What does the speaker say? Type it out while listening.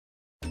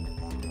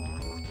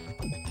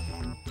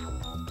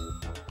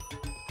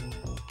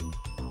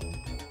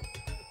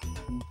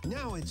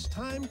Now it's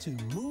time to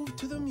move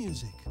to the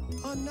music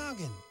on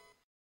Noggin.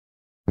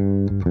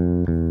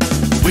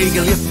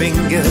 Wiggle your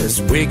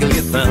fingers, wiggle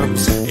your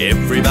thumbs,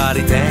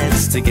 everybody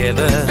dance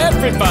together.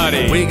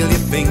 Everybody! Wiggle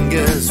your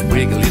fingers,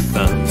 wiggle your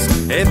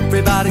thumbs,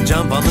 everybody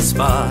jump on the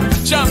spot.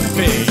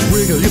 Jumping!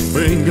 Wiggle your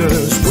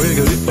fingers,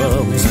 wiggle your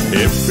thumbs,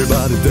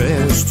 everybody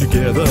dance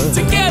together.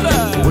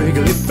 Together!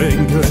 Wiggle your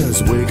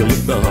fingers, wiggle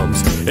your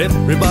thumbs,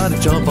 everybody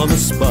jump on the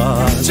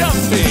spot.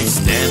 Jumping!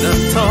 Stand up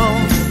tall,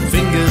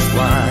 fingers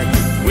wide,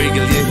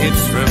 wiggle your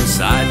hips from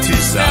side to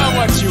side. Now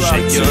what you up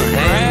Shake to, your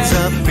hands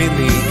Brad? up in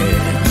the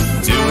air,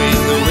 doing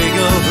the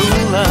wiggle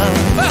hula.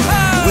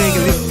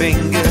 Wiggle your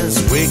fingers,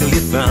 wiggle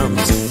your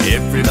thumbs,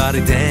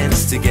 everybody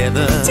dance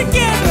together.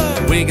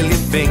 Together! Wiggle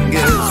your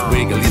fingers,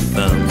 wiggle your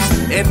thumbs,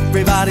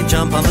 everybody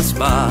jump on the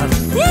spot.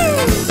 Woo!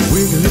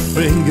 Wiggle your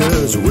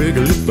fingers,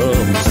 wiggle your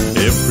thumbs,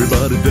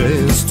 everybody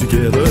dance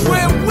together.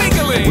 We're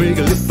wiggling!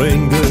 Wiggle your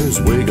fingers,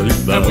 wiggle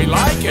your thumbs, And we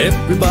like it.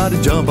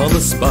 everybody jump on the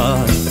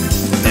spot.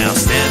 Now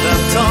stand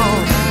up tall,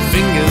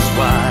 fingers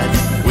wide,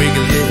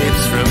 wiggle your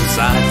hips from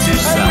side to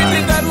side. we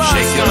did that last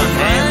Shake your time,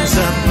 hands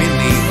up in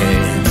the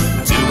air,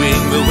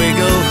 doing the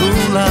wiggle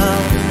hula.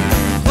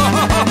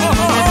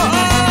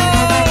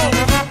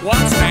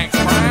 What's next,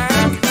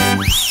 Frank?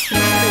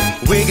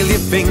 Wiggle your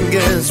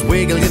fingers,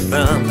 wiggle your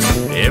thumbs,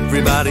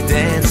 everybody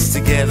dance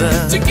together.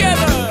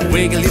 Together!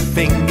 Wiggle your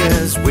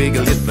fingers,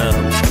 wiggle your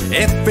thumbs,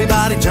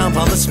 everybody jump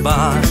on the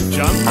spot.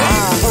 Jumping!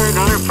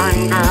 Wiggle your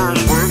fingers,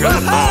 wiggle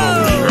your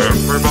thumbs,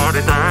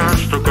 everybody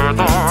dance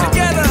together.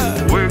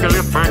 Together! Wiggle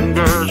your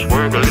fingers,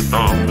 wiggle your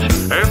thumbs,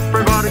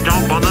 everybody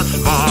jump on the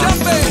spot.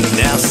 Jumping!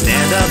 Now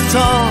stand up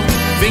tall,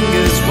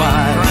 fingers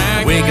wide,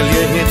 Frank. wiggle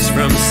your hips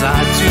from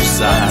side to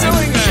side.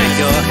 doing that. Shake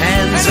your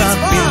hands And it's up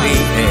in the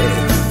air,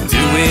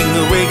 doing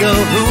the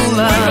wiggle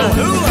hula. Wiggle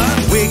hula.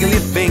 Wiggle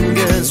your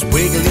fingers,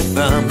 wiggle your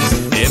thumbs,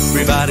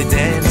 everybody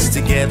dance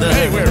together.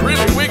 Hey, we're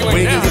really wiggling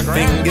Wiggle now, your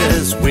Grant.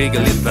 fingers,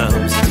 wiggle your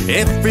thumbs,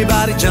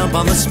 everybody jump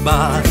on the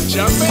spot.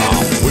 Jumping!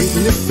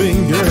 Wiggle your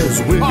fingers,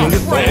 wiggle Oh, your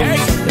Frank.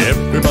 thumbs,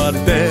 everybody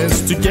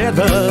dance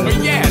together. Oh,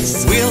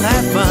 yes! We'll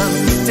have fun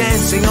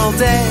dancing all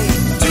day,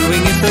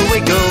 doing it the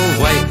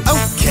wiggle way.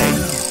 Okay.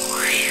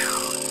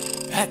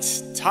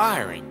 That's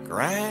tiring,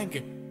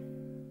 Greg.